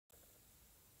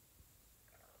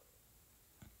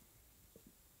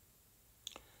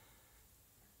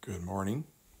Good morning.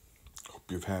 Hope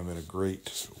you're having a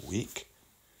great week.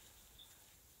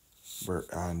 We're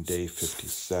on day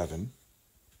 57.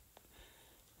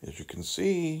 As you can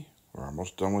see, we're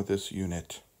almost done with this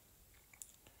unit.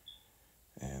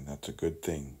 And that's a good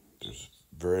thing. There's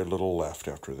very little left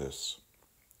after this.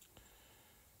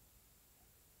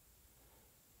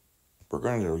 We're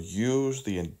going to use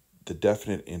the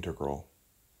definite integral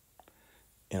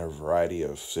in a variety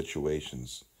of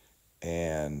situations.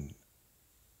 And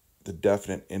the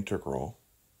definite integral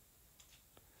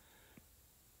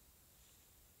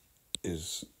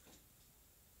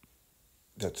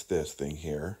that's this thing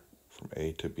here, from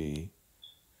A to B,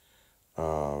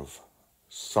 of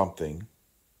something.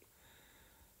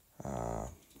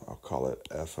 I'll call it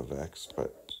f of x,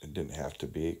 but it didn't have to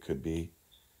be. It could be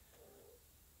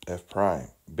f prime,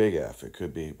 big F. It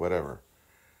could be whatever.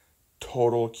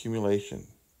 Total accumulation.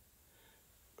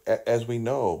 As we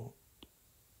know,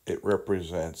 it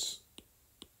represents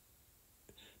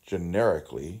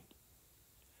generically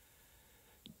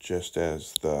just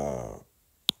as the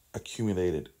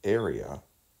accumulated area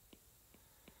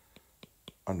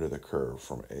under the curve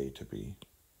from A to B.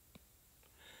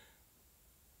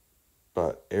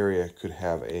 But area could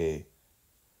have a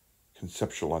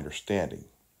conceptual understanding,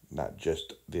 not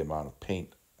just the amount of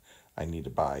paint I need to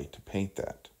buy to paint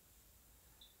that.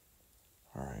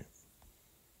 All right.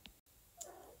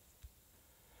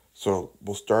 So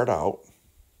we'll start out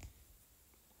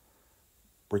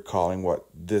recalling what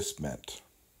this meant.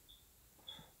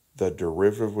 The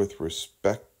derivative with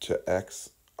respect to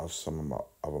x of some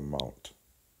amount.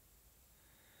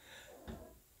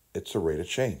 It's a rate of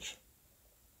change.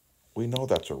 We know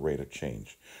that's a rate of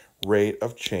change. Rate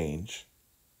of change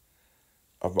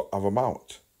of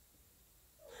amount.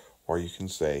 Or you can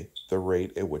say the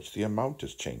rate at which the amount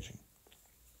is changing.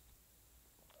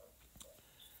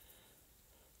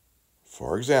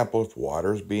 For example, if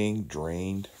water is being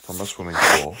drained from a swimming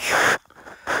pool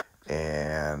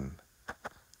and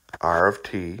R of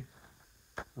t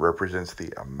represents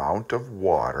the amount of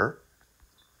water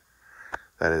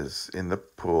that is in the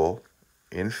pool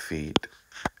in feet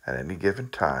at any given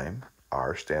time.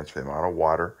 R stands for the amount of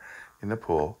water in the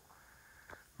pool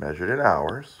measured in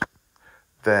hours.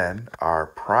 Then R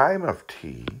prime of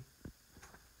t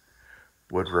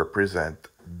would represent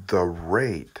the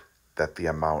rate that the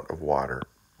amount of water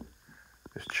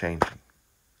is changing.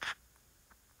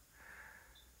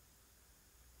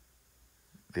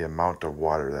 The amount of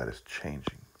water that is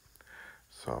changing.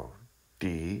 So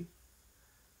d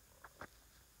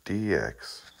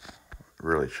dx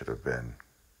really should have been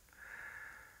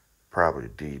probably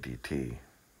d dt,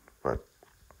 but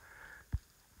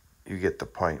you get the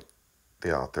point.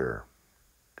 The author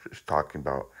is talking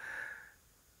about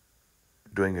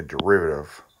doing a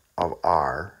derivative of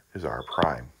r is r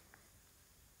prime.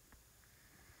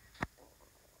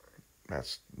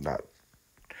 That's not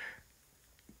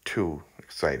too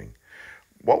exciting.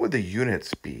 What would the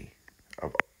units be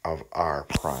of r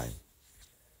prime?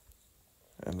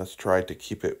 And let's try to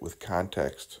keep it with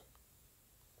context.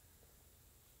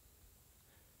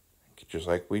 Just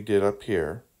like we did up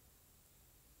here,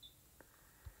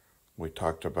 we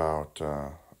talked about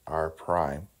r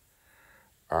prime.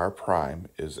 R prime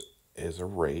is a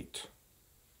rate.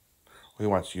 He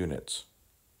wants units.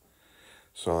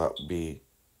 So that would be,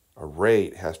 a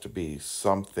rate has to be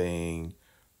something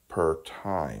per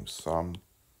time, some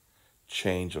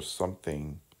change of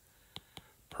something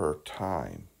per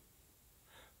time.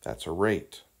 That's a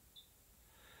rate.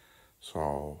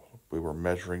 So we were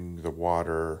measuring the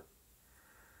water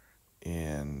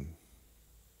in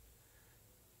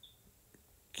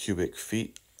cubic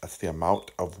feet. That's the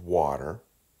amount of water.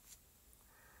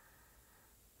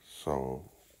 So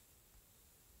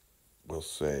we'll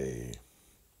say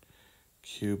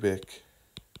cubic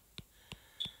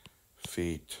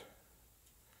feet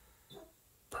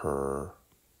per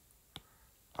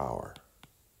hour.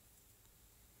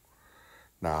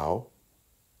 Now,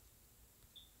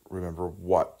 remember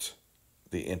what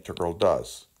the integral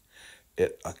does.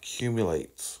 It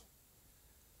accumulates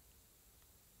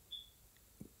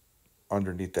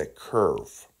underneath that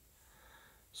curve.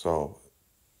 So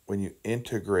when you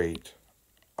integrate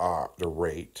the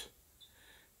rate,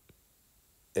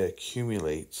 it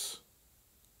accumulates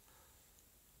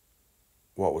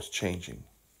what was changing.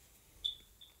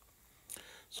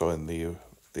 So in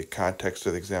the context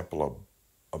of the example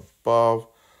above,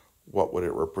 what would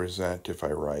it represent if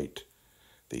I write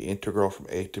the integral from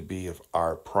a to b of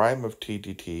r prime of t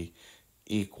dt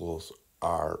equals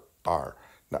r.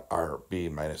 Now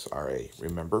rb minus ra.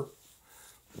 Remember,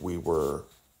 we were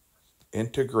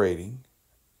integrating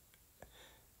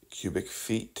cubic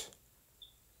feet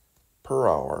per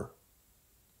hour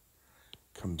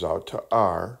comes out to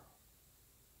R,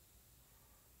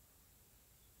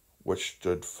 which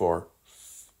stood for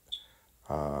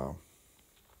the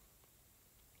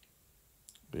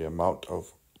amount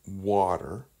of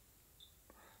water.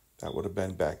 That would have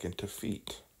been back into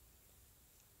feet.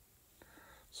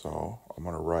 So I'm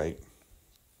going to write,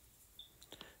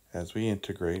 as we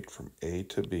integrate from A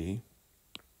to B,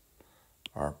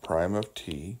 R prime of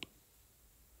t,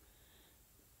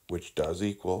 which does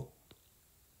equal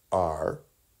R,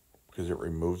 because it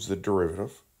removes the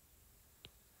derivative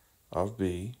of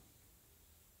B,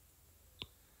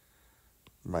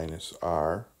 minus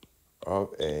R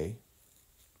of A,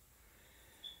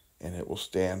 and it will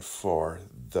stand for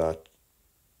the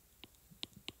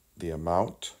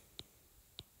amount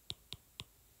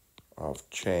of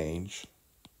change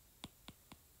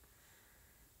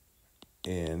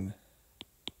in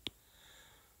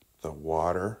the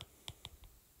water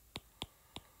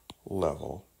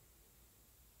level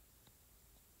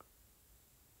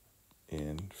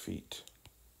in feet.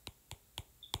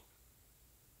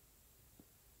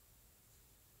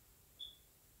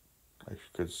 I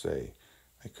could say,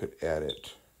 I could add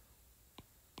it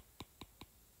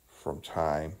from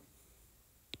time.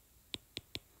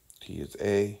 T is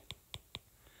A,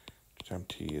 time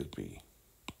T is B.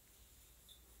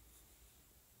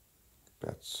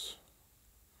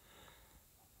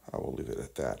 I will leave it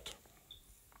at that.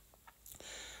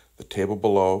 The table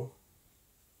below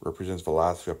represents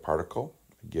velocity of a particle,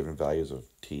 given values of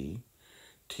t.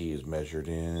 T is measured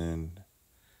in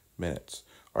minutes.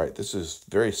 All right, this is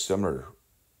very similar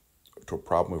to a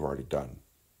problem we've already done.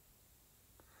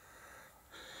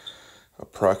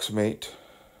 Approximate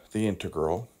the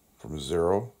integral from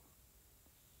 0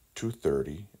 to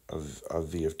 30 of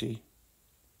v of t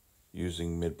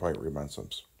using midpoint Riemann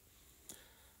sums.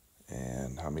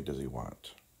 And how many does he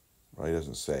want? Well, he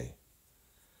doesn't say.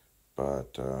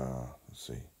 But let's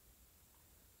see.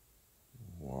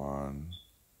 1,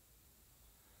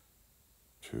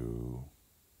 2,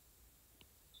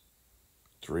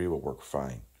 3 will work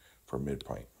fine for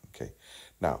midpoint. Okay.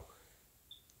 Now,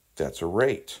 that's a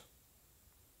rate.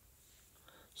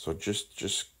 So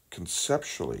just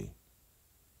conceptually,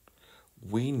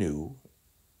 we knew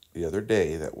the other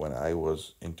day that when I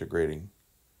was integrating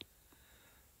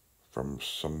from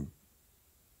some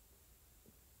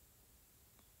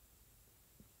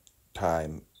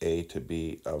time A to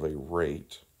B of a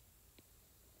rate,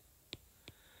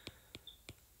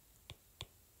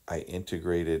 I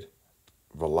integrated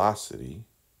velocity.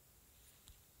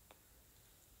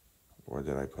 Where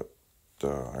did I put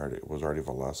it was already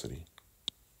velocity.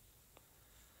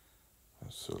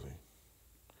 That's silly.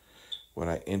 When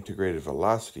I integrated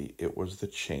velocity, it was the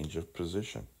change of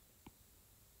position.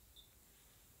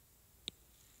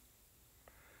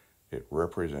 It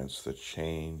represents the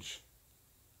change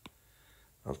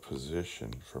of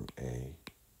position from A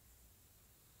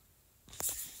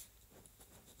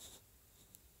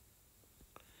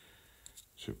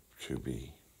to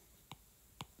B.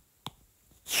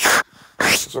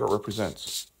 That's what it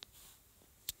represents.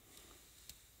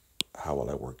 How will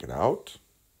I work it out?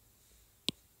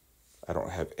 I don't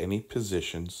have any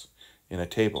positions in a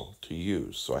table to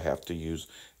use, so I have to use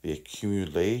the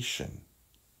accumulation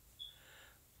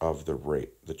of the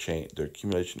rate, the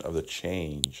accumulation of the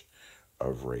change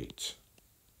of rate.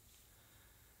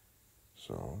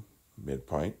 So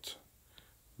midpoint,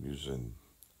 using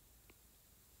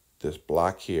this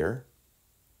block here,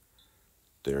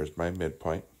 there's my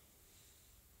midpoint.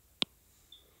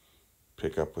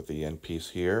 Pick up with the end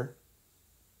piece here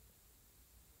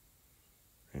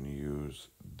and use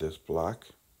this block.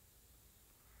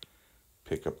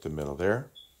 Pick up the middle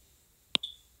there.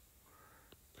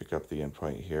 Pick up the end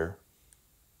point here.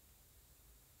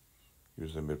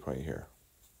 Use the midpoint here.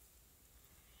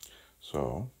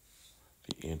 So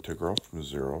the integral from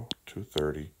 0 to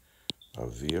 30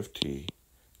 of v of t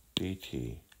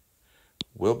dt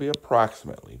will be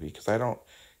approximately, because I don't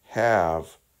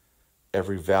have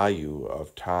every value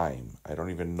of time. I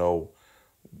don't even know,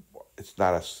 it's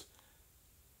not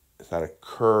a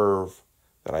curve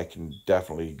that I can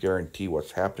definitely guarantee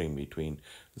what's happening between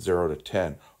 0 to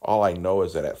 10. All I know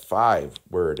is that at 5,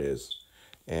 where it is,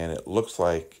 and it looks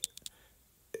like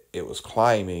it was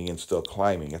climbing and still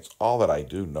climbing. It's all that I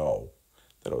do know,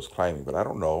 that it was climbing, but I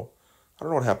don't know. I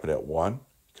don't know what happened at 1.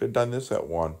 Could have done this at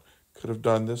 1. Could have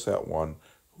done this at 1.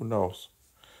 Who knows?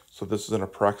 So this is an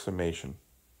approximation.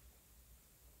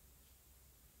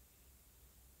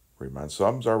 Riemann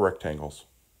sums are rectangles.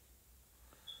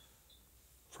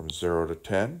 From 0 to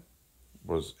 10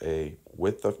 was a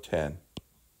width of 10.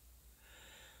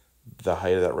 The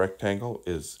height of that rectangle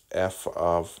is f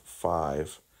of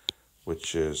 5,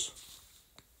 which is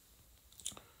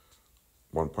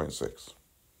 1.6.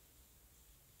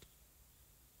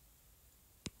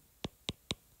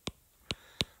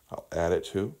 I'll add it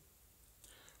to.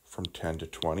 From 10 to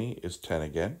 20 is 10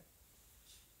 again.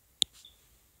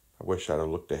 I wish I'd have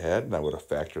looked ahead and I would have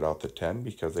factored out the 10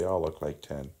 because they all look like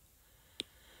 10.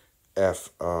 F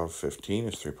of 15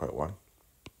 is 3.1.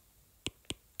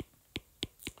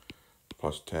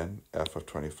 Plus 10, f of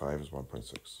 25 is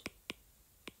 1.6.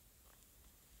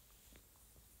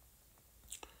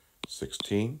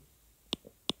 16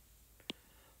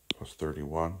 plus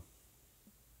 31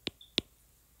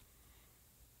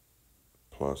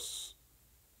 plus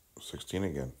 16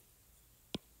 again.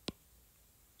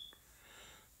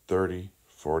 30,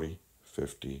 40,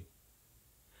 50,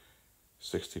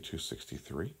 62,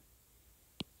 63.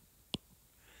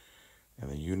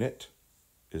 And the unit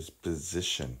is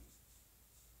position.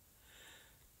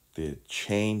 The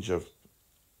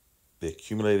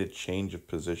accumulated change of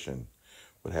position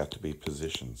would have to be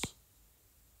positions,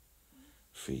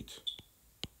 feet.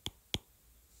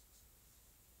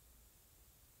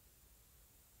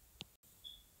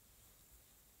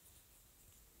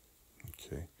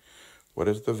 Okay, what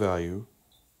is the value,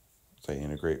 as I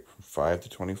integrate from 5 to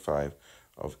 25,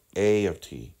 of a of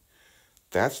t?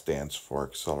 That stands for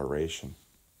acceleration.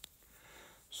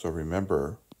 So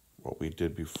remember what we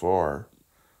did before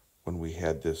when we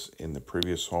had this in the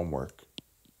previous homework,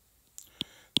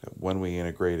 that when we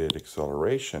integrated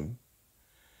acceleration,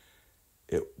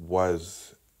 it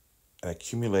was an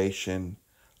accumulation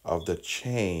of the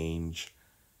change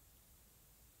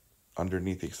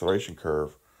underneath the acceleration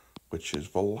curve, which is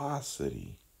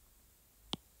velocity.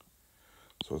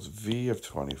 So it's v of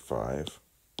 25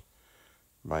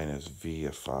 minus v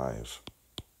of 5.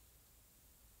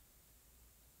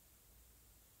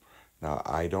 Now,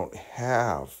 I don't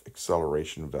have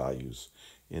acceleration values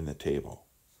in the table.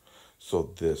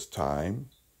 So this time,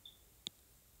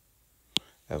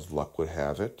 as luck would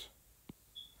have it,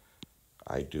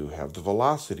 I do have the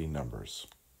velocity numbers.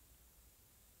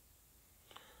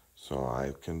 So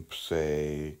I can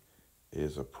say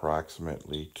is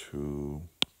approximately to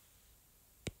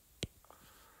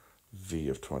v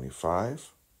of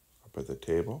 25 up at the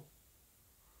table,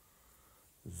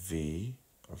 v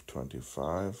of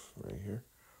 25 right here,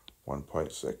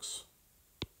 1.6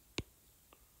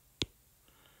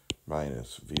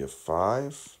 minus v of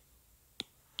 5,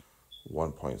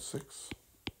 1.6.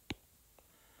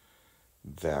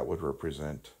 That would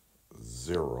represent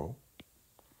 0.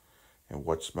 And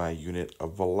what's my unit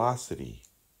of velocity?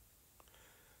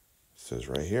 It says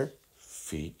right here,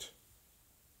 feet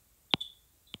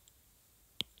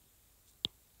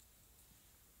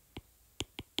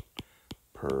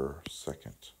per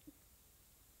second.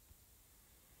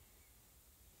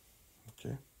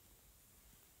 Okay,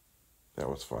 that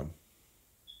was fun.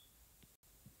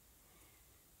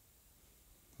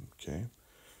 Okay,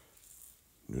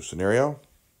 new scenario.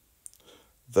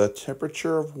 The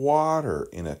temperature of water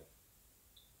in a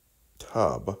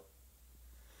tub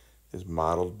is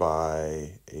modeled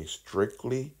by a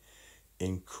strictly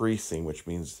increasing, which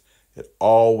means it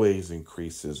always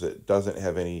increases. It doesn't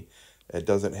have any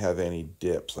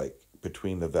dips like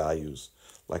between the values,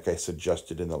 like I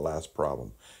suggested in the last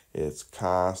problem. It's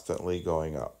constantly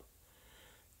going up.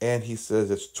 And he says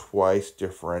it's twice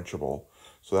differentiable.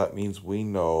 So that means we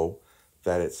know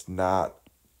that it's not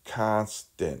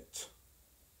constant,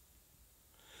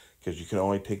 because you can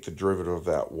only take the derivative of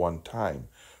that one time.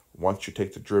 Once you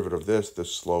take the derivative of this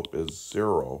slope is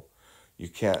 0. You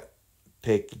can't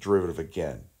take the derivative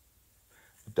again.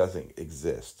 It doesn't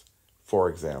exist. For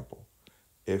example,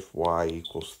 if y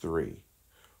equals 3,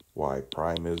 y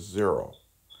prime is 0.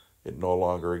 It no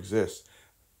longer exists.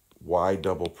 Y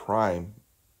double prime,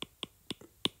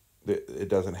 it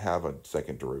doesn't have a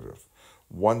second derivative.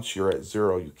 Once you're at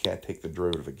 0, you can't take the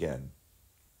derivative again.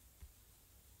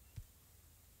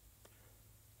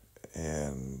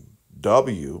 And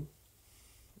w,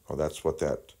 oh, that's what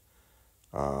that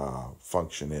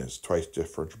function is, twice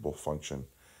differentiable function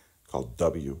called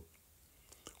w,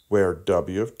 where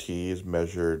w of t is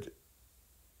measured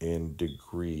in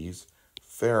degrees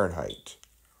Fahrenheit.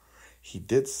 He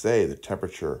did say the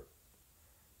temperature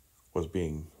was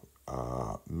being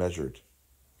measured,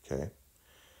 okay?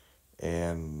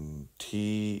 And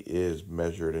t is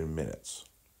measured in minutes.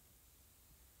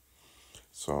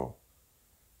 So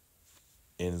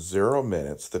in 0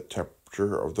 minutes, the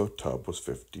temperature of the tub was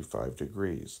 55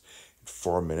 degrees. In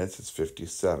 4 minutes, it's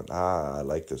 57. I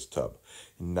like this tub.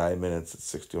 In 9 minutes,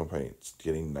 it's 61.8. It's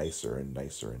getting nicer and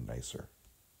nicer and nicer.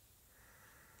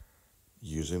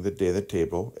 Using the data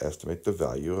table, estimate the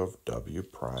value of W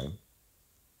prime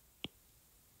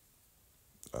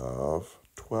of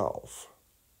 12.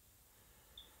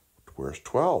 Where's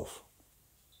 12?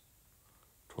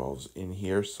 12's in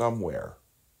here somewhere.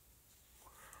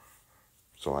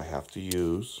 So I have to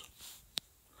use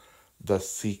the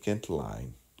secant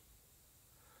line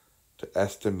to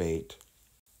estimate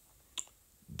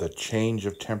the change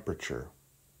of temperature.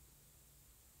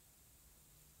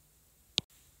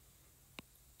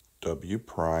 W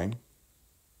prime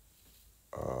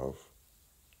of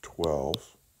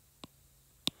 12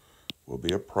 will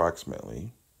be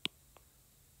approximately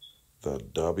the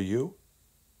W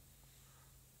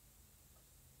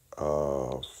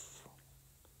of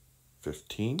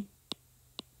 15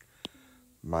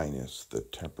 minus the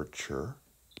temperature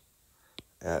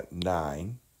at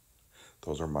 9.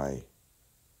 Those are my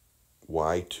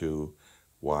Y2,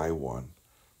 Y1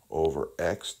 over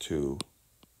X2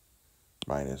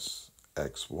 minus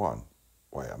X1.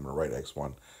 Why, I'm going to write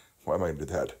X1. Why am I going to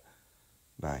do that?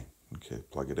 9. Okay,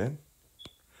 plug it in.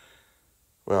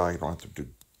 Well, I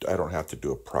don't have to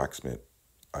do approximate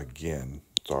again.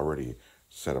 It's already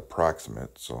set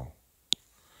approximate, so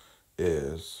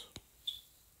is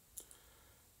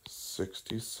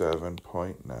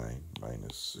 67.9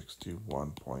 minus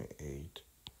 61.8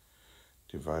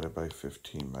 divided by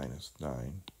 15 minus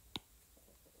 9.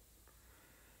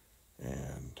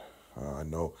 And I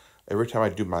know every time I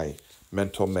do my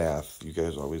mental math, you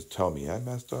guys always tell me I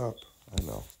messed up. I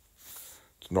know.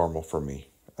 It's normal for me.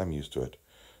 I'm used to it.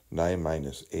 9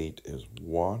 minus 8 is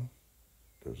 1.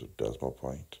 There's a decimal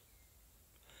point.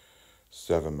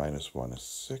 7 minus 1 is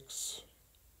 6.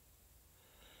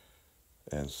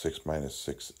 And 6 minus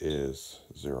 6 is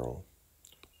 0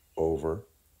 over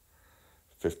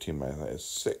 15 minus 9 is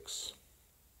 6.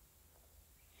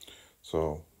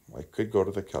 So I could go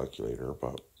to the calculator,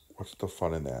 but what's the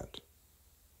fun in that?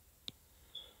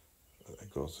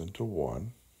 It goes into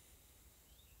 1.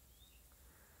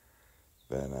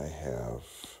 Then I have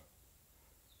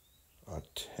a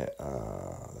 10,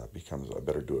 that becomes, I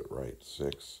better do it right,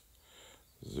 6,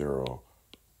 0,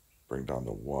 bring down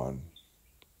the 1.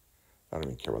 I don't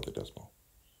even care about the decimal.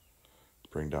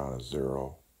 Bring down a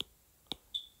 0.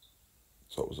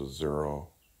 So it was a 0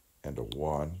 and a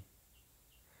 1.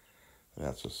 And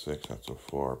that's a 6, that's a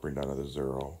 4. Bring down another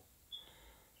 0.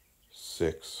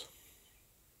 6.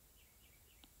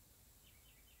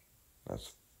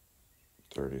 That's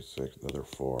 36, another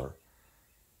 4.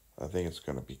 I think it's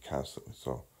going to be constantly.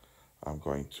 So I'm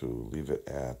going to leave it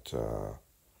at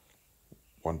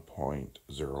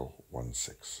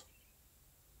 1.016.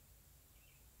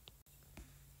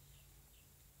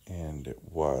 And it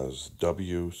was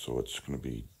W, so it's going to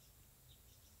be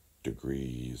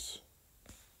degrees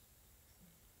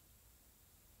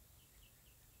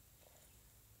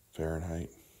Fahrenheit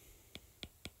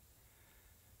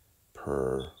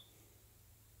per,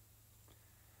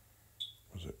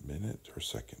 was it minute or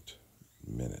second?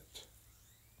 Minute.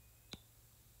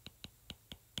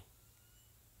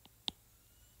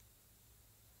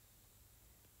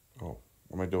 Oh,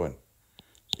 what am I doing?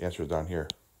 The answer is down here.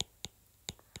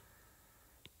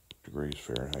 Degrees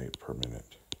Fahrenheit per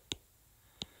minute.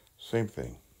 Same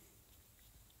thing.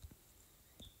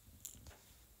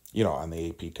 You know, on the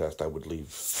AP test, I wouldn't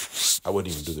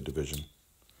even do the division.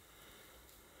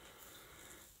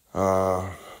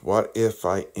 What if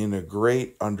I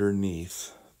integrate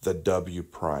underneath the W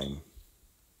prime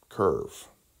curve?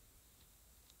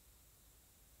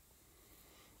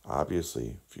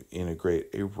 Obviously, if you integrate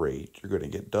a rate, you're going to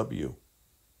get W.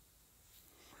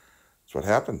 That's what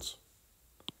happens.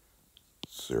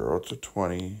 0 to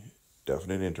 20,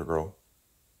 definite integral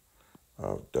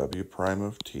of W prime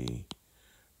of t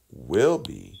will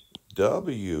be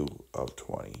W of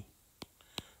 20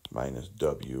 minus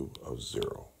W of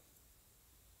 0.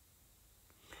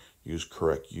 Use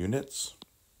correct units,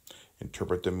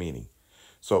 interpret the meaning.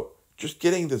 So just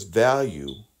getting this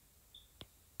value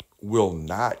will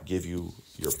not give you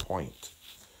your point.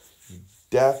 You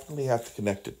definitely have to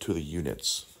connect it to the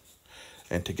units.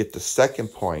 And to get the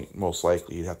second point, most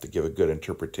likely you'd have to give a good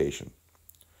interpretation.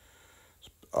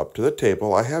 Up to the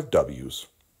table, I have W's.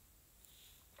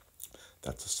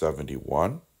 That's a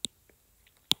 71.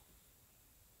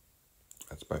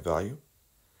 That's my value.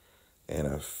 And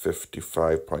a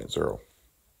 55.0.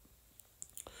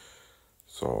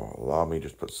 So allow me to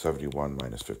just put 71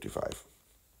 minus 55.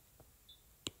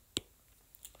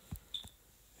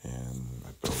 And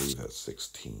I believe that's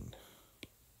 16.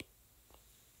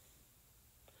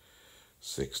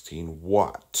 16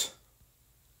 watt.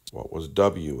 What was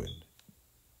W in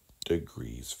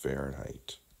degrees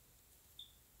Fahrenheit?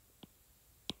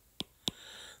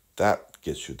 that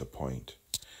gets you the point.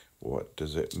 What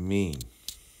does it mean?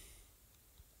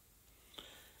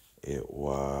 It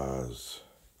was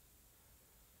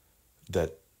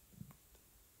that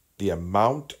the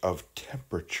amount of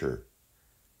temperature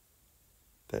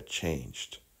that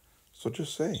changed. So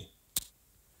just say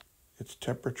it's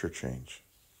temperature change.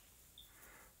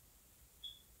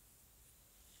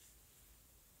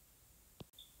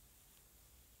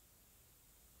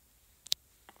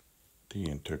 The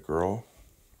integral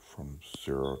from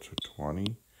 0 to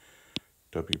 20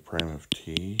 w prime of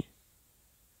t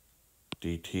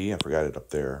dt, I forgot it up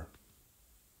there,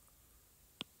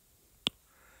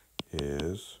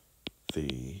 is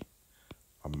the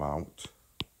amount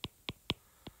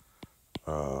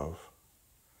of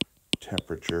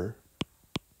temperature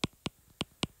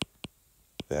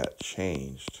that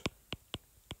changed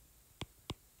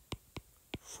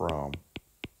from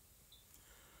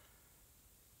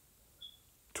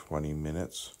 20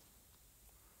 minutes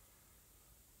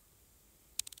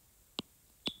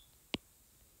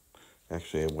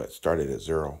actually it started at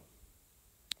 0,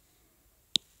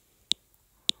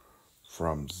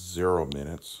 from 0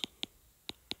 minutes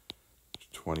to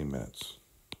 20 minutes.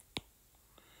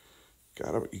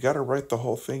 You gotta write the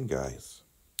whole thing, guys.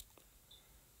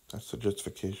 That's the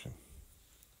justification.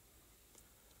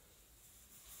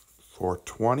 For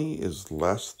 20 is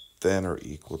less than or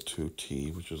equal to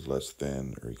t, which is less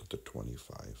than or equal to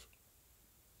 25.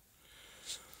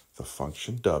 The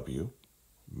function w,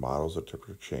 models of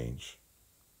temperature change,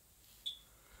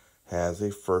 has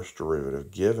a first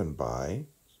derivative given by,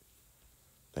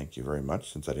 thank you very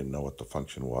much, since I didn't know what the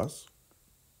function was.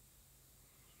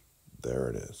 There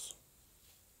it is.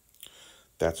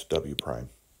 That's w prime.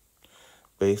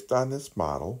 Based on this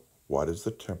model, what is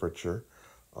the temperature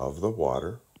of the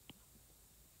water?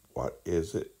 What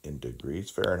is it in degrees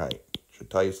Fahrenheit? Should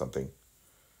tell you something.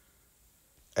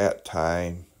 At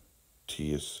time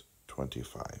t is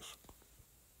 25.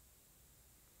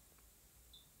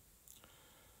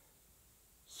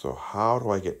 So how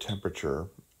do I get temperature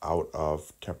out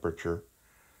of temperature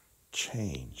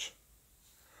change?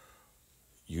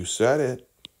 You said it.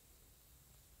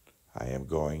 I am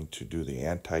going to do the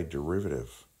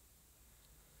antiderivative.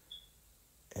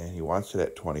 And he wants it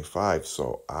at 25,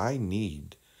 so I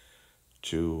need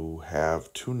to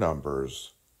have two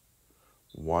numbers,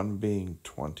 one being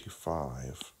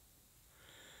 25,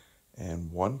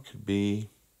 and one could be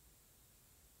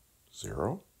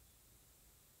 0.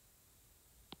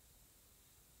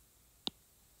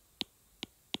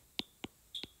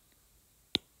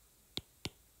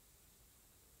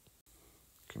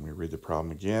 Can we read the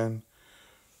problem again?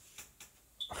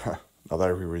 Now that I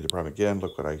reread the problem again,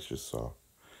 look what I just saw.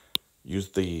 Use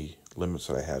the limits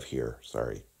that I have here,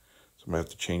 sorry. So I'm going to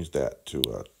have to change that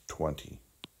to 20.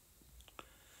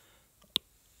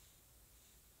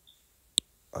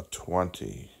 A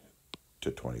 20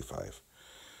 to 25.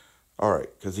 All right,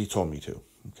 because he told me to.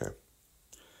 Okay.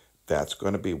 That's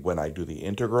going to be when I do the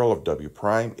integral of w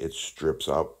prime, it strips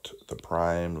out the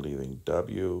prime, leaving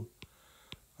w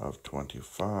of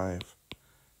 25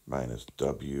 minus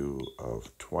w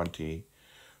of 20,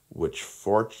 which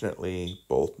fortunately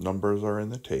both numbers are in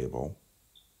the table.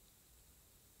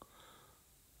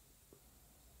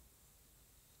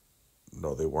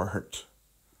 No, they weren't.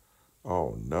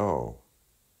 Oh, no.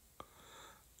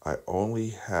 I only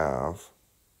have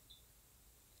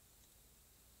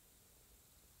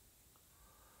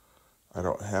I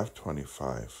don't have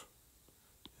 25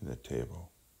 in the table.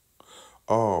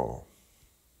 Oh,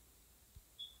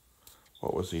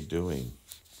 what was he doing?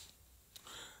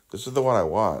 This is the one I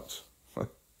want.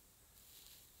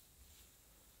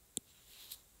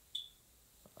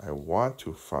 I want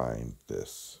to find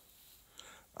this.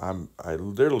 I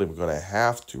literally am going to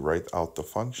have to write out the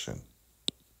function.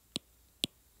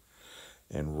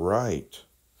 And write.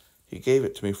 He gave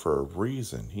it to me for a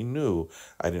reason. He knew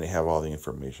I didn't have all the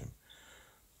information.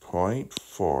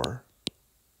 0.4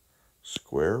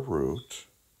 square root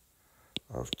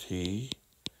of t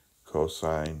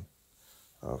cosine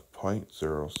of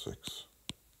 0.06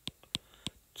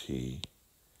 t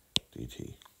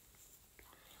dt.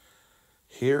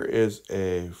 Here is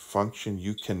a function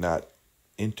you cannot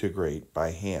integrate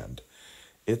by hand.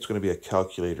 It's going to be a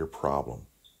calculator problem.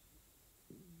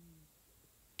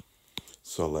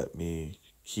 So let me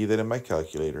key that in my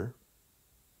calculator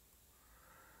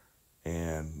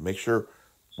and make sure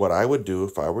what I would do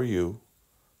if I were you,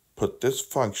 put this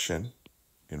function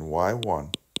in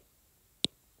y1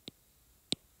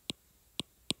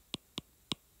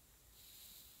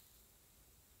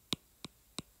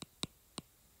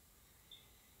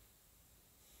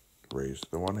 raised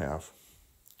to the 1/2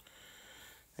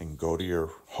 and go to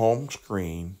your home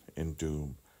screen and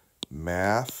do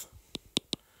math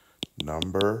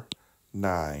number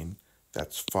 9.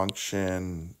 That's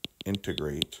function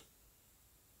integrate.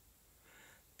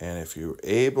 And if you're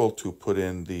able to put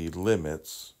in the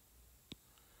limits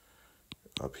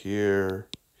up here,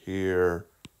 here,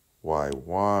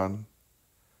 y1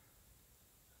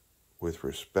 with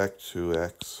respect to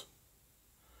x,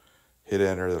 hit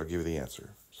enter, that'll give you the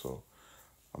answer. So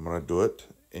I'm going to do it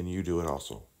and you do it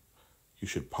also. You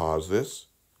should pause this,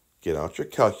 get out your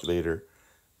calculator,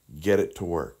 get it to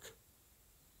work.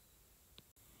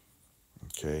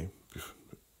 Okay.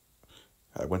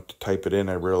 I went to type it in,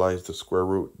 I realized the square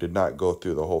root did not go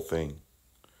through the whole thing.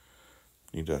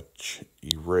 Need to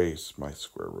erase my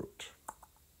square root.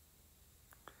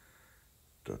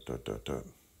 Dot, dot, dot, dot.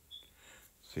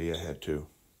 See, I had to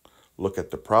look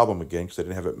at the problem again because I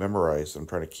didn't have it memorized. I'm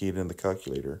trying to key it in the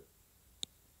calculator.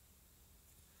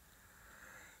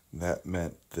 That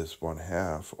meant this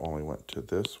 1/2 only went to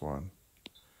this one.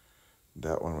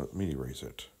 That one, let me erase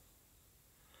it.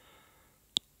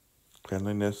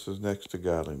 Cleanliness is next to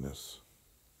godliness.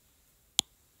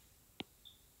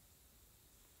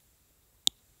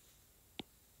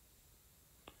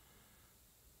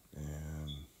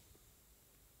 And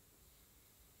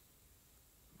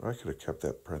I could have kept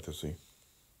that parenthesis.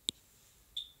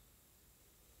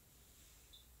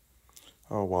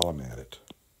 Oh, while I'm at it.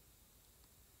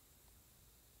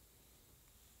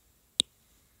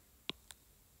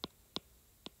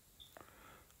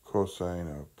 Cosine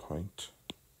of 0.0,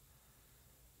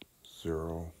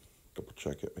 double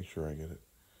check it, make sure I get it,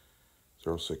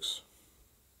 0.06,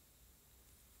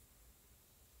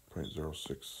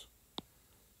 0.06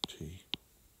 t.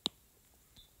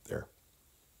 There.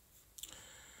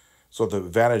 So the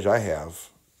advantage I have,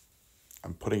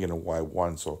 I'm putting in a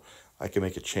y1 so I can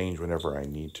make a change whenever I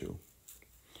need to.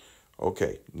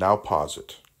 Okay, now pause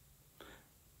it.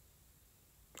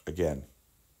 Again.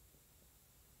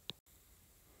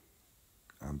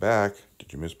 I'm back.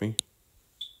 Did you miss me?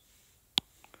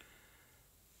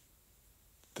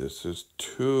 This is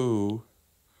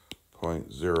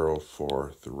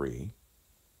 2.043.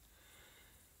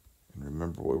 And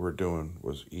remember what we're doing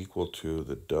was equal to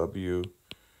the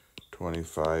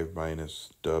W25 minus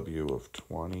W of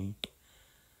 20.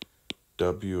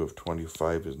 W of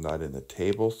 25 is not in the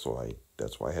table, so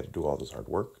that's why I had to do all this hard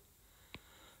work.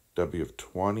 W of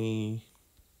 20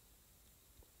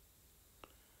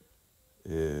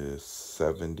 is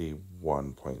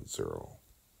 71.0.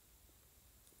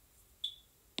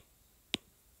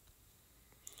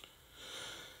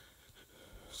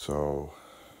 So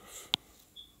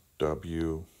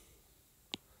W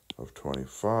of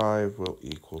 25 will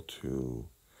equal to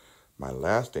my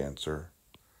last answer,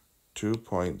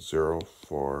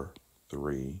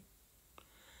 2.043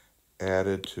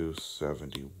 added to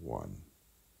 71.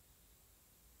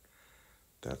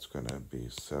 That's going to be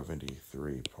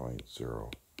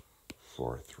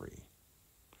 73.043.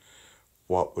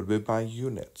 What would be my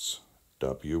units?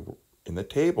 W in the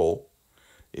table,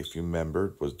 if you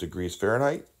remembered, was degrees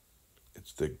Fahrenheit.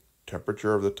 It's the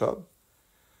temperature of the tub.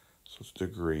 So it's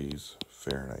degrees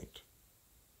Fahrenheit.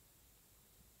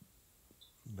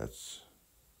 That's,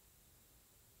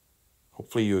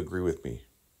 hopefully you agree with me.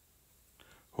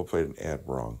 Hopefully I didn't add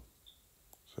wrong.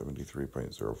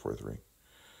 73.043.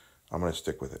 I'm going to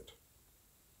stick with it.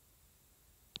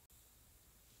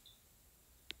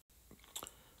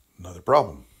 Another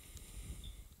problem.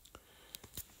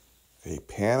 A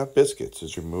pan of biscuits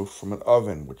is removed from an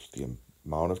oven, which the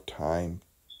amount of time,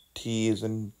 T is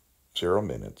in 0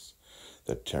 minutes.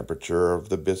 The temperature of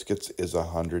the biscuits is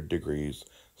 100 degrees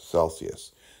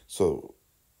Celsius. So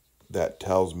that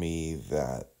tells me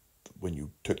that when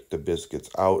you took the biscuits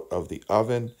out of the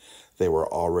oven, they were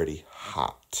already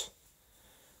hot.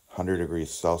 100 degrees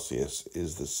Celsius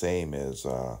is the same as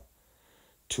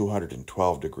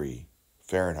 212 degree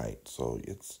Fahrenheit. So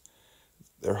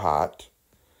they're hot.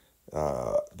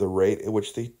 The rate at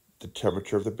which the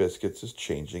temperature of the biscuits is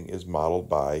changing is modeled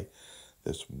by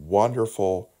this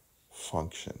wonderful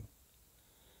function.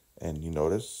 And you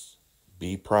notice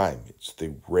B prime. It's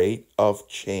the rate of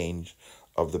change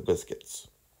of the biscuits.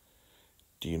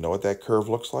 Do you know what that curve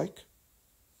looks like?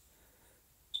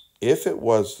 If it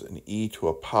was an e to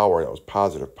a power that was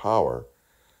positive power,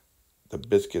 the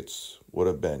biscuits would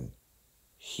have been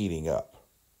heating up.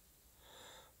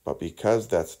 But because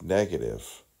that's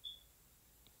negative,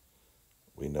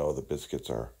 we know the biscuits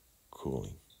are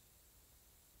cooling.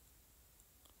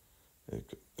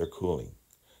 They're cooling.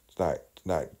 It's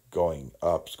not going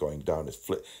up, it's going down. It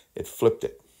flipped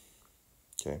it.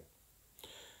 Okay.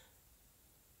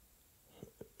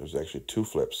 There's actually 2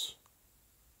 flips.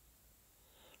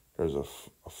 there's a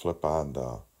flip on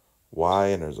the Y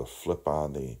and there's a flip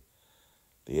on the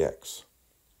X.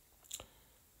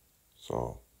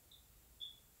 So,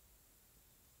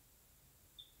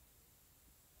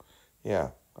 yeah,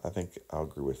 I think I'll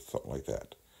agree with something like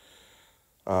that.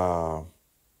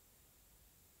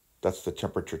 That's the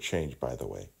temperature change, by the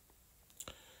way.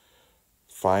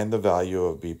 Find the value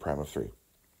of B prime of 3.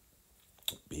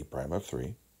 B prime of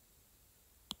 3,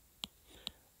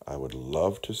 I would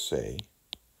love to say,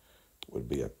 would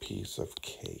be a piece of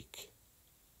cake.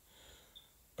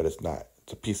 But it's not.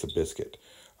 It's a piece of biscuit.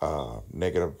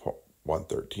 Negative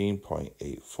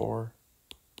 113.84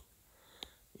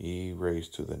 e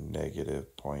raised to the negative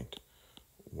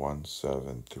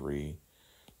 0.173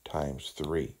 times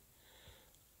 3.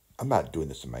 I'm not doing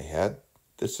this in my head.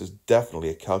 This is definitely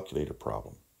a calculator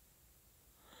problem.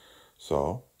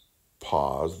 So,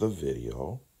 pause the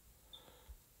video,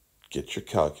 get your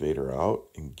calculator out,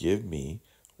 and give me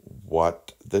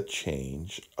what the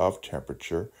change of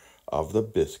temperature of the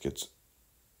biscuits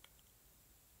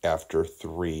after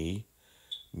 3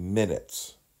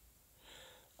 minutes.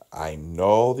 I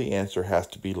know the answer has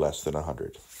to be less than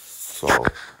 100. So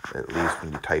at least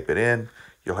when you type it in,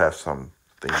 you'll have something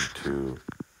to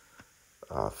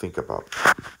think about.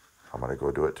 I'm going to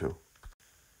go do it too.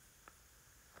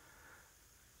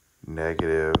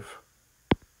 Negative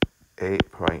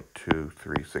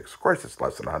 8.236. Of course it's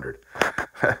less than 100.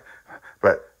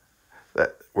 But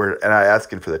and I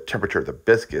asking for the temperature of the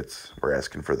biscuits. We're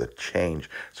asking for the change.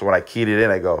 So when I keyed it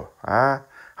in, I go, how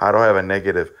do I have a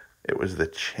negative? It was the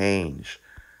change.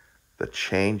 The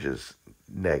change is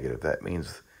negative. That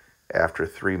means after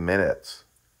 3 minutes.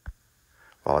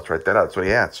 Well, let's write that out. That's what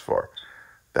he asked for.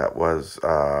 That was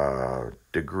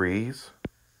degrees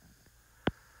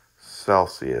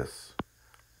Celsius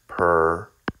per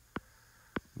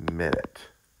minute.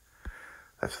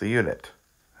 That's the unit.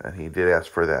 And he did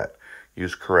ask for that.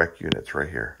 Use correct units right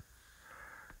here.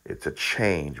 It's a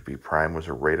change. B prime was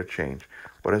a rate of change.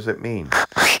 What does it mean?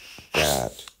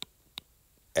 That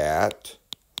at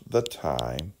the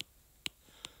time,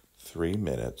 3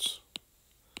 minutes,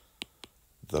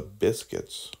 the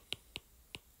biscuits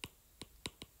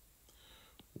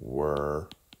were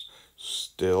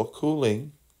still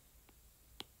cooling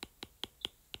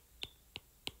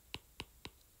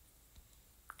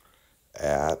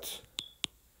at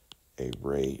a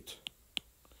rate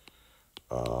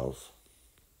of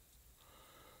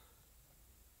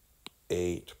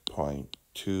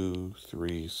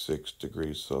 8.236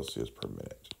 degrees Celsius per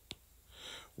minute.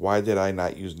 Why did I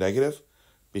not use negative?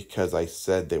 Because I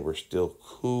said they were still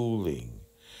cooling.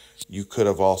 You could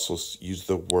have also used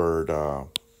the word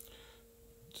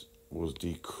was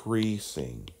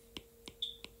decreasing.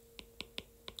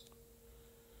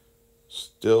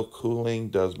 Still cooling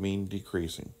does mean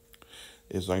decreasing.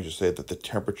 As long as you say that the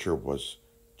temperature was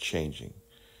changing.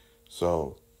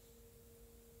 So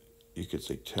you could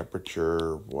say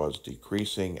temperature was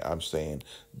decreasing. I'm saying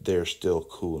they're still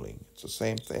cooling. It's the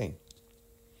same thing.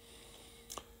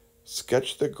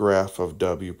 Sketch the graph of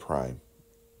W prime.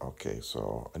 Okay,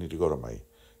 so I need to go to my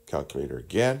calculator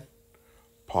again.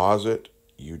 Pause it.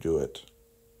 You do it.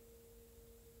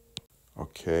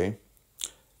 Okay.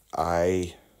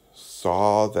 I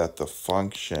saw that the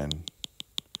function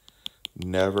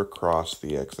never crossed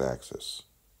the x-axis.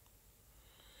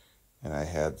 And I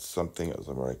had something that was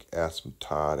like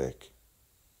asymptotic.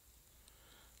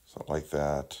 Something like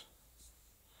that.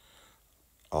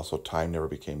 Also, time never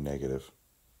became negative.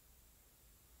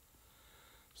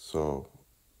 So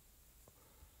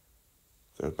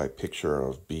there's my picture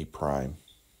of B prime.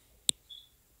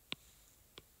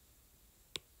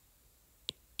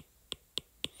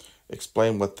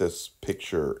 Explain what this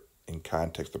picture in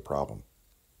context of the problem.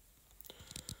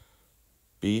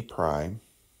 B prime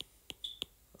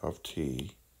of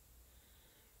t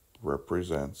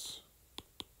represents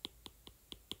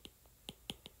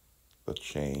the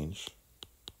change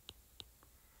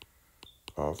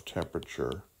of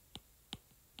temperature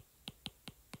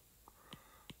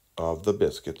of the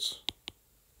biscuits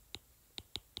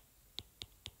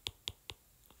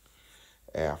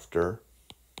after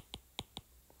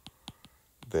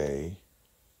they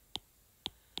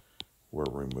were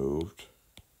removed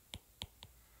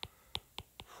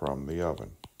from the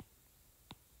oven.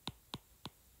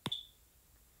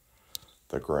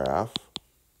 The graph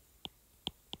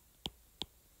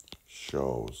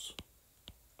shows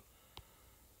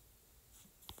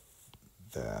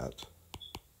that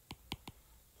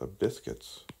the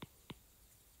biscuits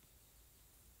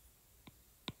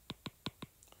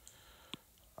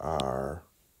are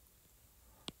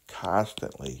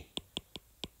constantly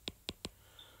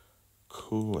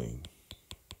cooling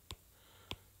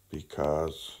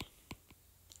because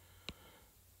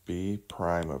b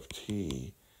prime of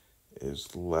t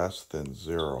is less than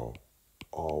 0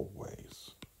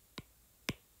 always.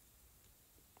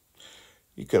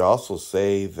 You could also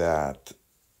say that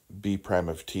b prime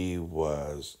of t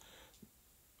was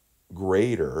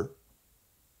greater,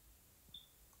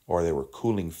 or they were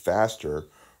cooling faster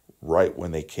right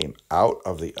when they came out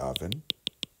of the oven.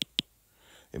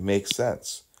 It makes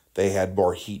sense. They had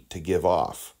more heat to give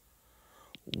off.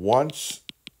 Once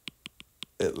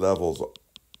it levels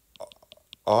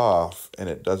off and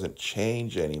it doesn't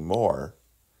change anymore,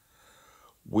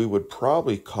 we would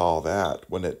probably call that,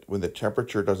 when the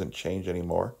temperature doesn't change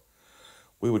anymore,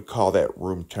 we would call that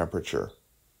room temperature.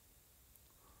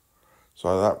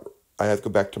 So I have to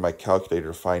go back to my calculator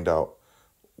to find out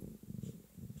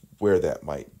where that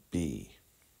might be.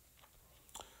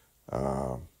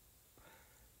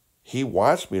 He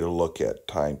wants me to look at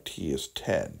time t is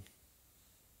 10.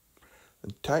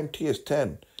 And time t is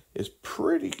 10 is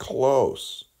pretty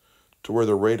close to where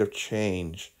the rate of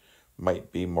change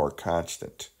might be more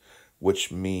constant,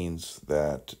 which means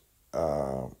that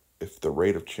if the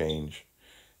rate of change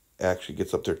actually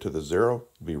gets up there to the 0,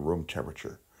 it'll be room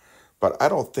temperature. But I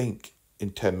don't think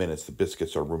in 10 minutes the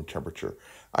biscuits are room temperature.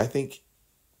 I think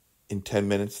in 10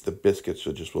 minutes the biscuits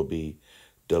will be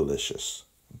delicious.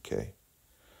 Okay,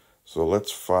 so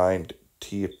let's find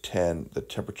T of 10, the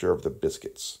temperature of the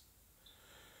biscuits.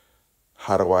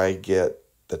 How do I get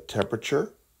the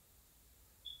temperature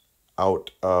out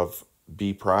of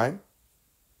B prime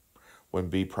when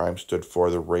B prime stood for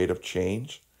the rate of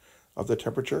change of the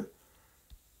temperature?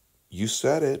 You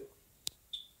said it.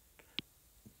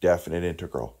 Definite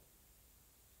integral.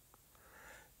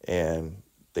 And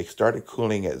they started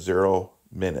cooling at 0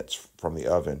 minutes from the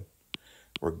oven.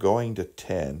 We're going to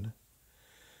 10.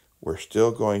 We're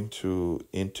still going to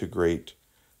integrate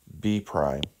B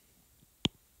prime.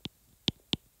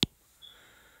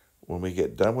 When we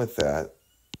get done with that,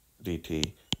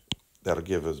 dt, that'll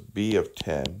give us b of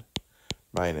 10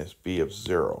 minus b of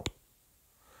 0.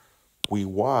 We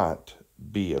want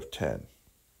b of 10.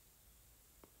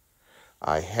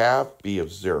 I have b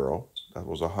of 0. That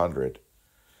was 100.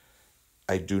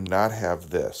 I do not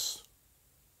have this.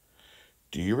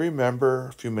 Do you remember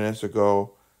a few minutes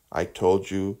ago I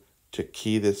told you to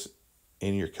key this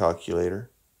in your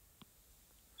calculator?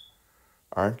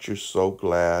 Aren't you so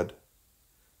glad?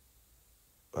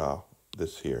 Well,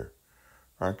 this here.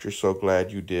 Aren't you so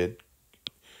glad you did?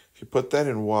 If you put that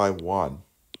in y1,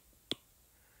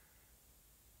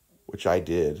 which I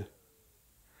did,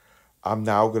 I'm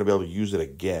now going to be able to use it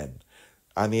again.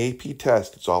 On the AP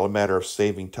test, it's all a matter of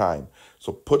saving time.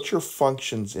 So put your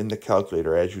functions in the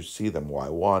calculator as you see them,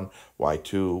 y1,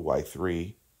 y2,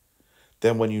 y3.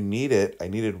 Then when you need it, I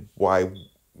needed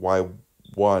y1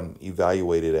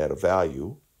 evaluated at a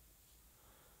value.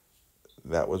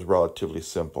 That was relatively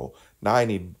simple. Now I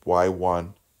need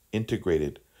y1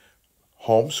 integrated.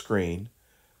 Home screen,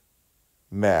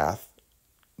 math,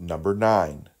 number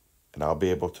 9. And I'll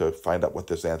be able to find out what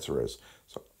this answer is.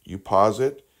 So you pause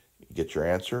it, you get your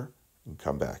answer, and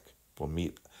come back.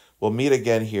 We'll meet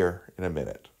again here in a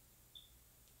minute.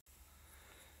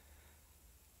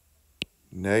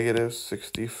 Negative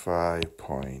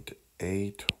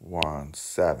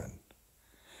 65.817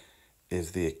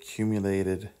 is the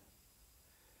accumulated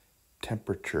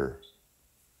temperature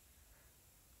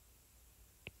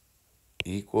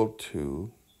equal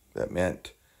to, that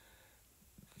meant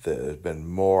there's been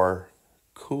more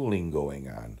cooling going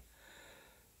on.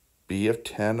 B of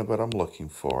 10, what I'm looking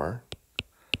for,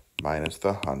 minus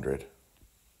the 100.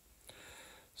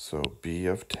 So B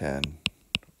of 10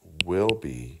 will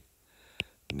be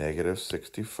negative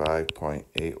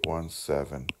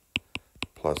 65.817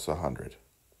 plus 100.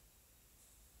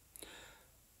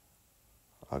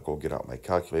 I'll go get out my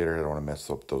calculator. I don't want to mess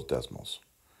up those decimals.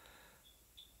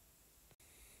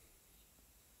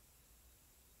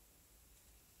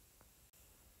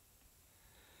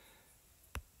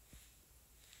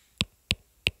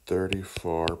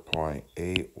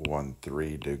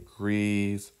 .813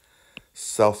 degrees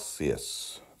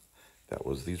Celsius.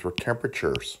 These were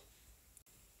temperatures.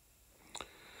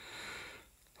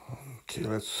 Okay,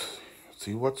 let's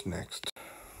see what's next.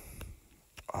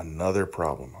 Another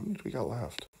problem. How many do we got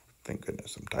left? Thank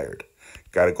goodness, I'm tired.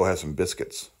 Gotta go have some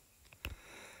biscuits.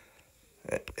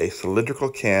 A cylindrical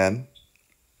can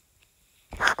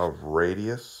of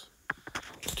radius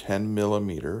 10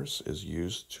 millimeters is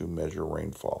used to measure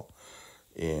rainfall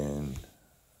in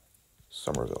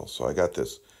Somerville. So I got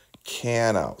this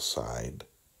can outside,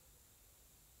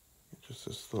 just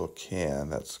this little can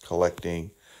that's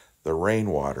collecting the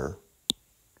rainwater.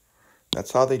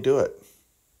 That's how they do it.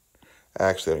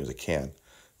 Actually, I don't use a can.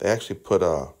 They actually put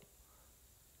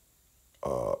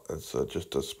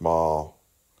just a small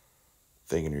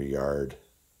thing in your yard,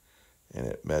 and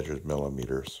it measures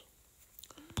millimeters.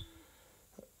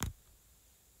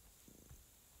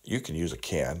 You can use a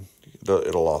can.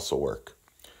 It'll also work.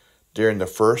 During the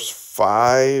first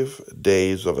 5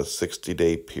 days of a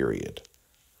 60-day period,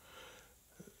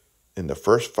 in the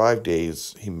first 5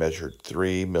 days, he measured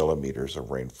 3 millimeters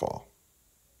of rainfall.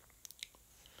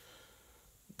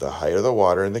 The height of the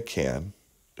water in the can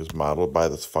is modeled by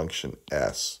this function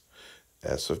S.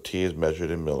 S of t is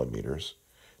measured in millimeters.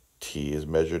 T is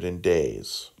measured in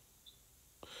days.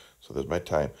 So there's my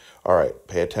time. All right,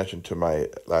 pay attention to my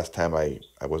last time I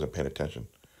wasn't paying attention.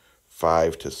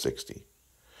 5 to 60.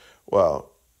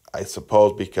 Well, I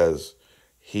suppose because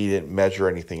he didn't measure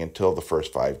anything until the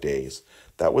first 5 days.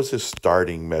 That was his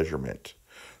starting measurement.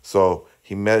 So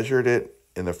he measured it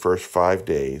in the first 5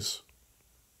 days.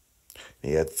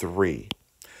 He had 3.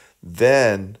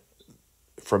 Then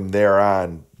from there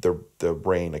on, the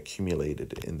rain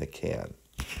accumulated in the can.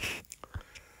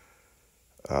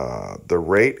 The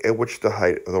rate at which the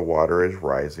height of the water is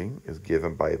rising is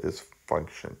given by this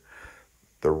function.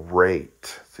 The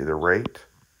rate, see the rate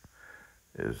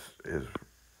is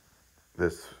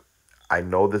this. I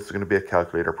know this is going to be a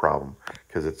calculator problem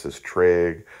because it's this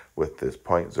trig with this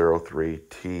 0.03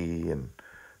 t, and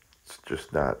it's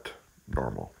just not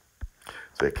normal.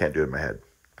 So I can't do it in my head.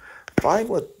 Find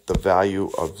what the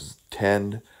value of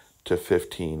 10 to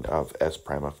 15 of s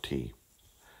prime of t.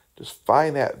 Just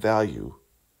find that value,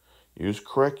 use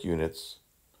correct units,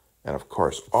 and of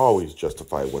course, always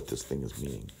justify what this thing is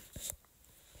meaning.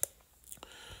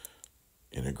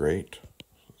 Integrate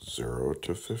 0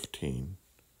 to 15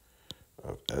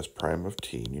 of s prime of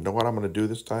t. And you know what I'm going to do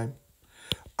this time?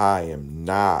 I am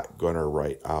not going to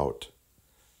write out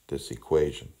this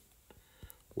equation.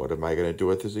 What am I going to do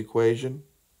with this equation?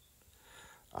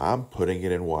 I'm putting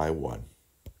it in y1. I'm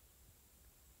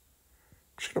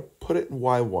just going to put it in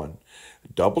y1.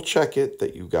 Double check it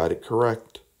that you got it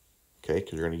correct, okay,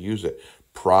 because you're going to use it.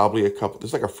 Probably this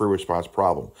is like a free response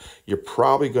problem. You're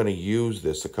probably going to use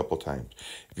this a couple times.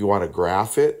 If you want to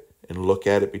graph it and look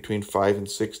at it between 5 and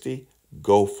 60,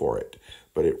 go for it.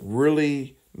 But it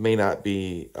really may not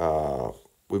be,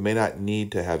 we may not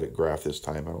need to have it graph this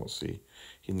time. I don't see.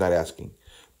 He's not asking.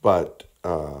 But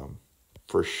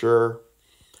for sure,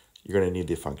 you're going to need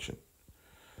the function.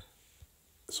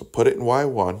 So put it in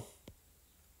y1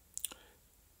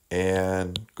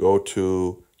 and go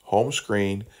to home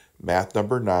screen, math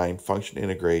number 9, function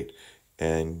integrate,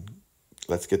 and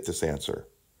let's get this answer.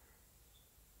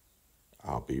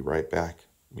 I'll be right back.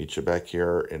 Meet you back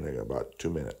here in about 2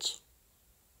 minutes.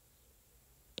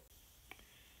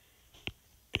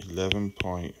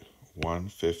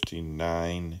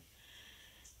 11.159,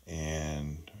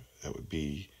 and that would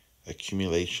be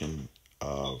accumulation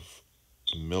of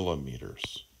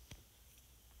millimeters.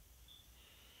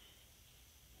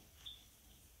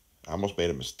 I almost made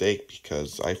a mistake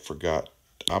because I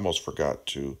almost forgot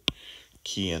to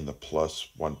key in the plus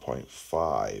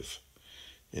 1.5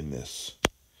 in this.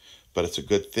 But it's a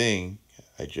good thing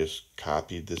I just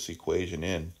copied this equation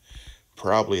in.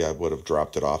 Probably I would have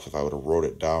dropped it off if I would have wrote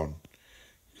it down,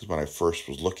 because when I first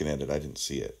was looking at it, I didn't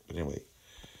see it. But anyway,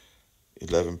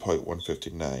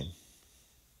 11.159. Let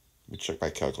me check my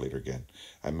calculator again.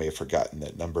 I may have forgotten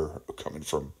that number coming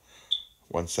from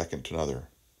 1 second to another.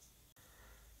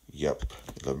 Yep,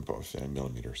 11.59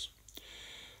 millimeters.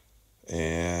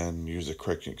 And use the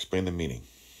correction. Explain the meaning.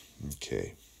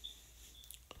 Okay.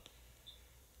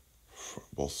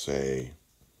 We'll say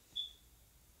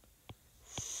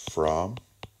from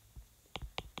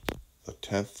the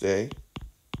 10th day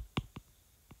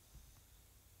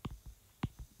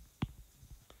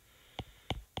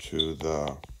to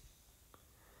the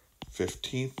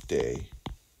 15th day,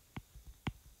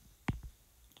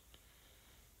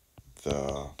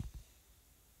 the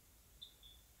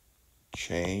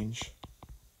change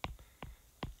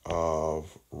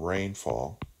of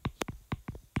rainfall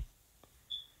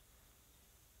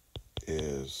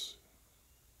is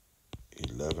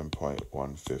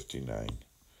 11.159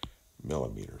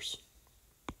 millimeters.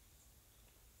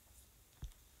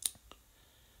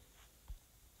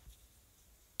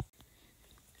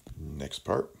 Next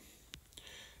part.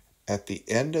 At the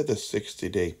end of the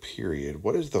 60-day period,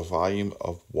 what is the volume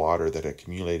of water that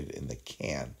accumulated in the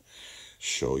can?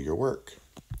 Show your work.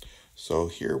 So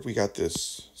here we got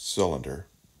this cylinder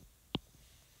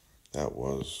that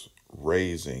was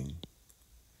raising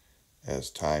as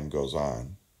time goes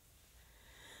on.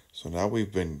 So now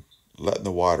we've been letting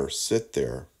the water sit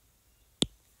there.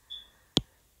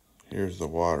 Here's the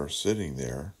water sitting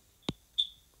there.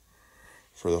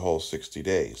 for the whole 60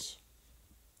 days.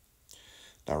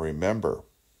 Now remember,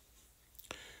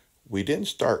 we didn't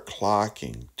start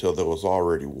clocking till there was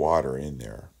already water in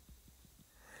there.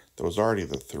 There was already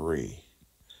the 3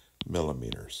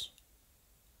 millimeters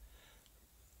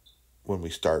when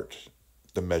we start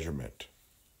the measurement.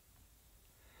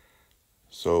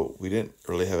 So we didn't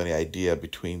really have any idea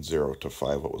between 0 to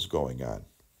 5 what was going on.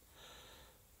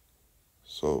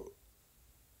 So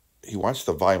he wants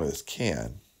the volume of this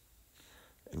can,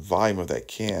 and volume of that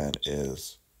can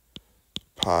is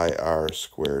pi r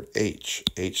squared h.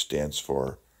 H stands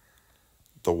for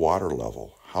the water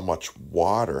level, how much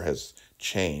water has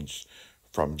changed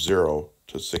from 0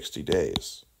 to 60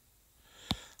 days.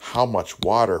 How much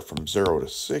water from 0 to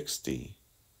 60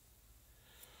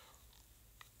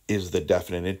 is the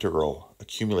definite integral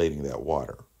accumulating that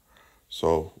water.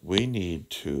 So we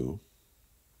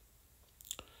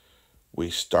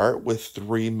start with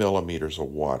 3 millimeters of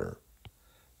water,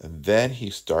 and then he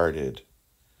started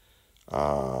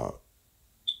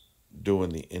doing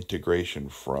the integration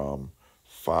from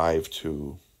 5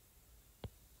 to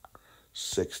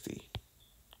 60.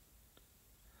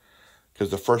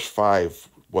 Because the first 5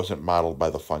 wasn't modeled by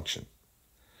the function.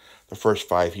 The first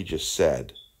 5, he just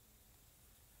said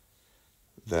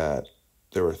that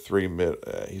there were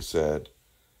he said,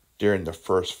 during the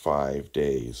first 5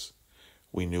 days,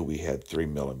 we knew we had 3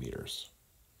 millimeters.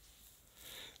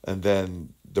 And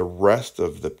then the rest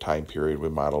of the time period, we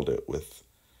modeled it with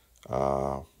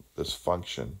this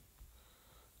function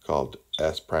called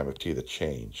s prime of t, the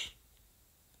change.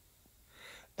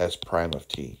 S prime of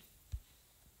t.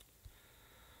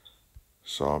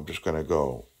 So I'm just going to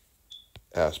go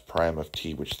s prime of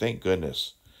t, which thank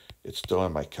goodness it's still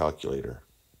in my calculator.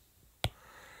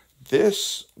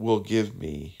 This will give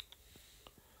me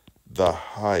the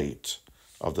height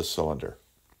of the cylinder.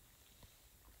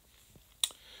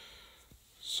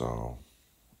 So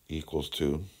equals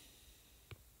to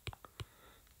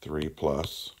 3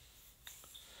 plus.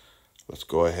 Let's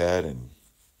go ahead and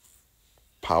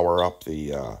power up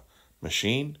the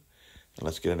machine, and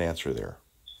let's get an answer there.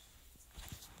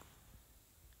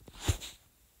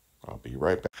 I'll be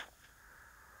right back.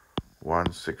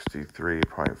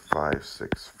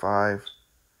 163.565.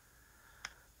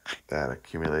 That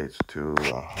accumulates to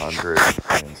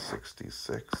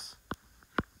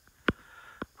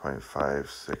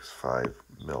 166.565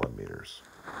 millimeters.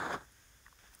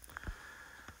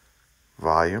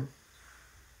 Volume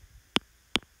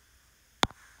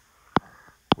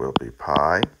will be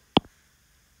pi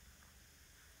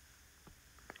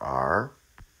r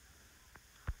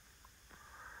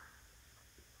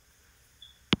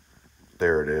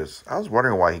there it is. I was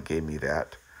wondering why he gave me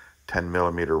that 10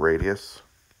 millimeter radius.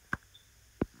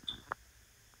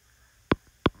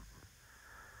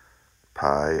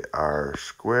 Pi r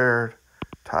squared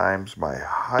times my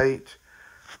height,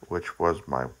 which was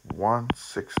my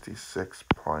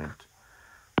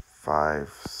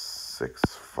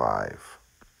 166.565.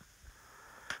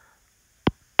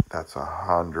 That's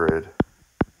 100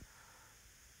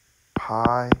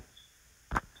 pi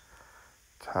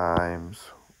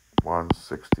times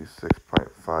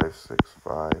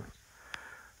 166.565,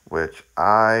 which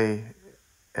I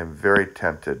am very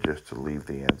tempted just to leave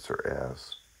the answer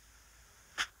as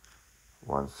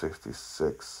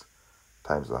 166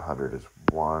 times 100 is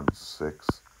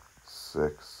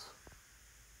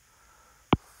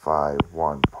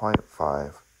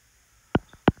 16651.5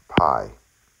 pi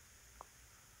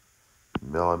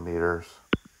millimeters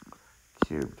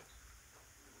cubed.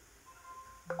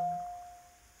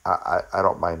 I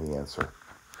don't mind the answer.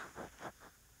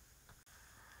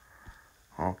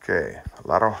 Okay, a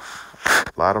lot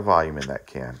of volume in that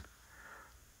can.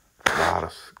 A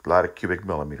lot of cubic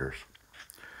millimeters.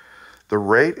 The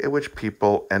rate at which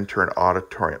people enter an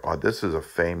auditorium. Oh, this is a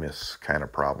famous kind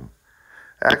of problem.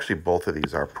 Actually, both of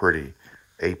these are pretty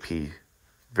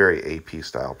very AP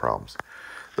style problems.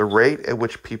 The rate at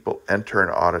which people enter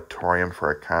an auditorium for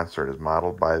a concert is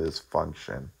modeled by this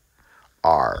function,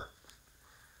 R.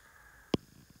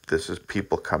 This is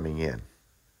people coming in.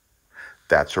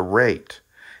 That's a rate.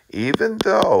 Even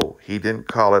though he didn't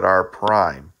call it R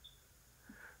prime,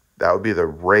 that would be the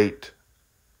rate.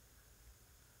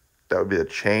 That would be the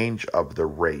change of the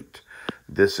rate.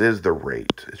 This is the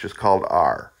rate. It's just called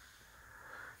R.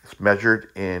 It's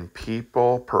measured in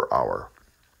people per hour.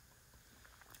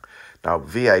 Now,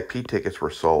 VIP tickets were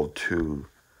sold to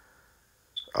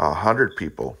 100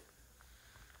 people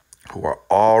who are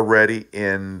already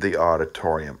in the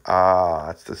auditorium.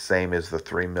 That's the same as the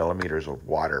 3 millimeters of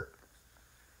water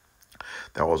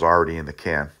that was already in the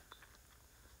can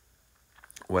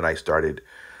when I started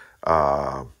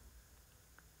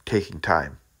taking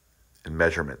time and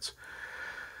measurements.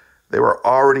 They were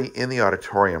already in the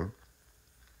auditorium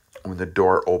when the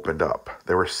door opened up.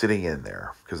 They were sitting in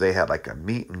there because they had like a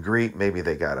meet and greet. Maybe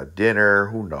they got a dinner.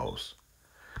 Who knows?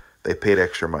 They paid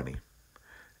extra money.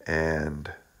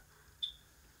 And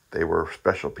they were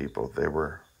special people. They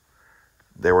were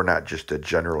not just a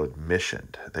general admission.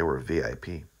 They were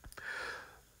VIP.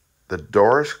 The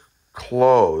doors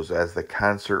close as the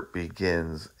concert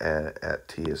begins at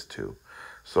T is 2.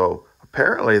 So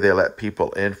apparently they let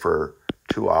people in for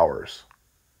 2 hours.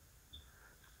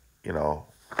 You know,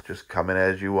 just come in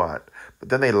as you want. But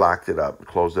then they locked it up,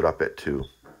 closed it up at 2.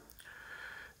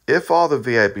 If all the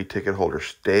VIP ticket holders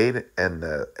stayed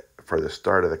for the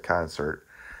start of the concert,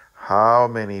 how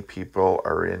many people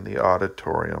are in the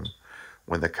auditorium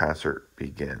when the concert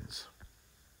begins?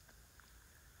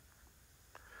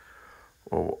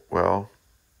 Well,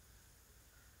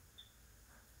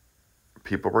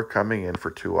 people were coming in for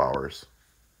 2 hours.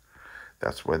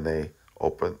 That's when they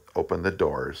opened the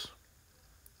doors.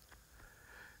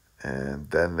 And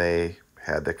then they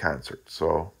had the concert.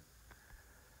 So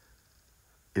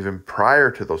even prior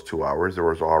to those 2 hours, there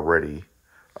was already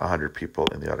 100 people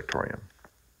in the auditorium.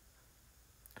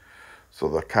 So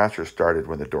the concert started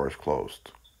when the doors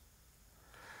closed.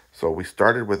 So we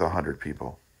started with 100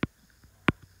 people.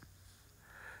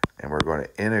 And we're going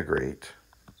to integrate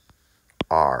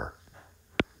R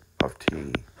of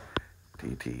T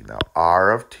dt. Now,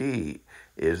 R of T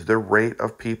is the rate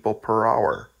of people per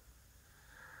hour.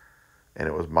 And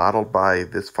it was modeled by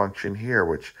this function here,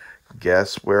 which,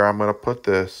 guess where I'm going to put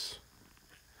this?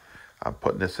 I'm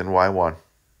putting this in Y1.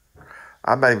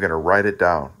 I'm not even going to write it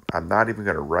down. I'm not even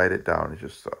going to write it down. It's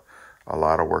just a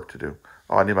lot of work to do.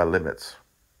 Oh, I need my limits.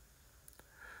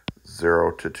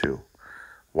 0 to 2.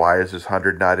 Why is this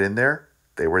 100 not in there?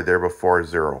 They were there before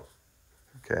 0.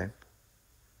 Okay?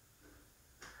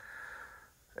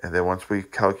 And then once we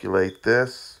calculate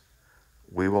this,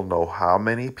 we will know how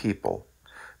many people,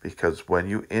 because when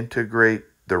you integrate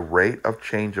the rate of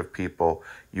change of people,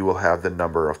 you will have the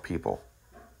number of people.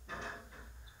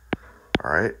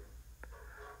 All right?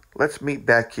 Let's meet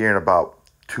back here in about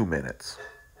 2 minutes.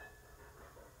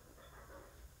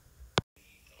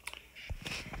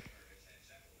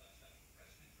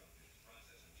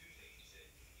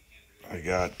 I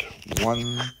got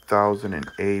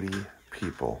 1,080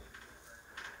 people.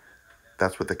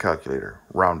 That's what the calculator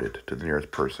rounded to the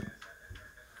nearest person.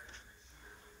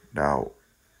 Now,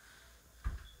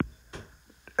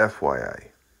 FYI,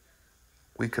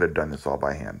 we could have done this all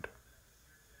by hand.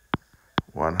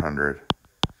 100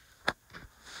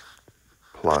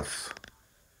 plus,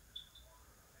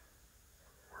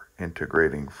 we're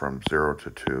integrating from 0 to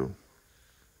 2,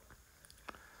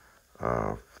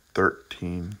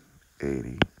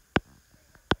 1380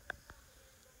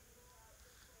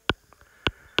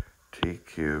 t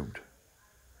cubed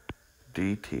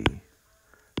dt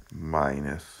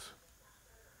minus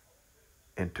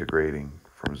integrating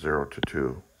from 0 to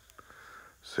 2,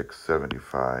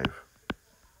 675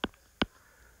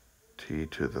 t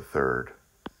to the third.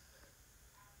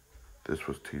 This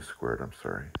was t squared, I'm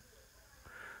sorry.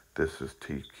 This is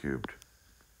t cubed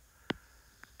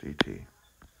dt.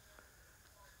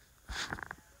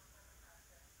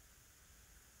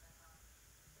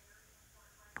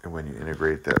 And when you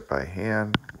integrate that by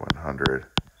hand, 100,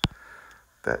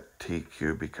 that t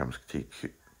cubed becomes t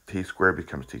squared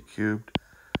becomes t cubed,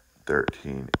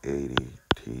 1380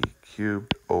 t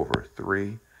cubed over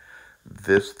 3.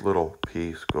 This little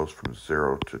piece goes from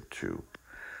 0 to 2.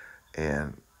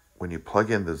 And when you plug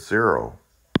in the 0,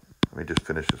 let me just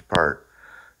finish this part.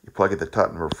 You plug in the top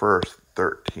number first,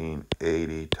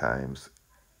 1380 times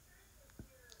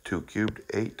 2 cubed,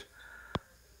 8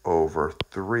 over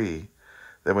 3.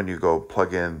 Then when you go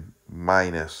plug in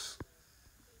minus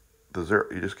the 0,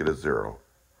 you just get a 0.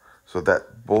 So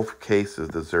that both cases,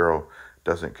 the 0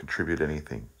 doesn't contribute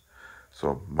anything.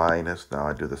 So minus, now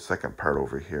I do the second part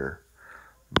over here,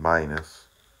 minus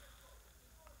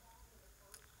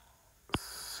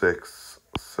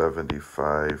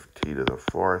 675 t to the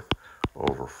fourth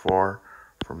over 4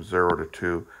 from 0 to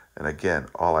 2. And again,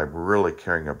 all I'm really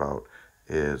caring about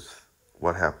is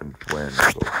what happened when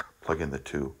you go plug in the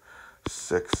 2.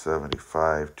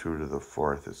 675, 2 to the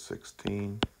fourth is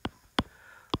 16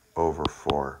 over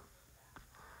 4.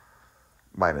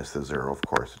 Minus the 0, of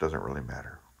course. It doesn't really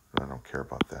matter. I don't care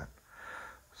about that.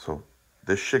 So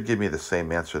this should give me the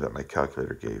same answer that my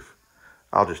calculator gave.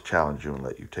 I'll just challenge you and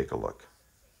let you take a look.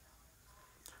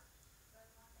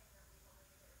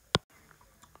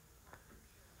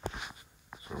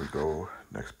 So we go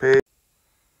next page.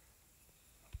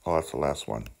 Oh, that's the last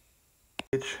one.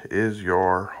 Which is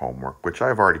your homework, which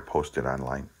I've already posted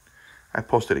online. I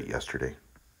posted it yesterday,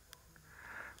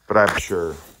 but I'm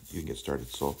sure you can get started.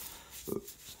 So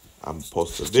I'm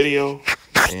posting a video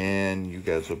and you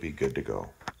guys will be good to go.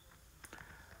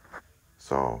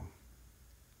 So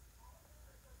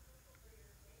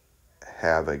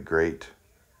have a great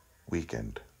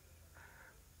weekend.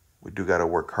 We do got to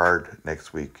work hard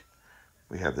next week.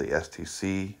 We have the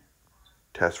STC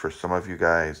test for some of you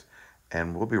guys,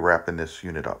 and we'll be wrapping this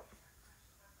unit up.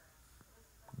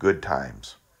 Good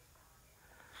times.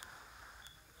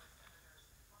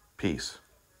 Peace.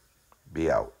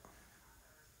 Be out.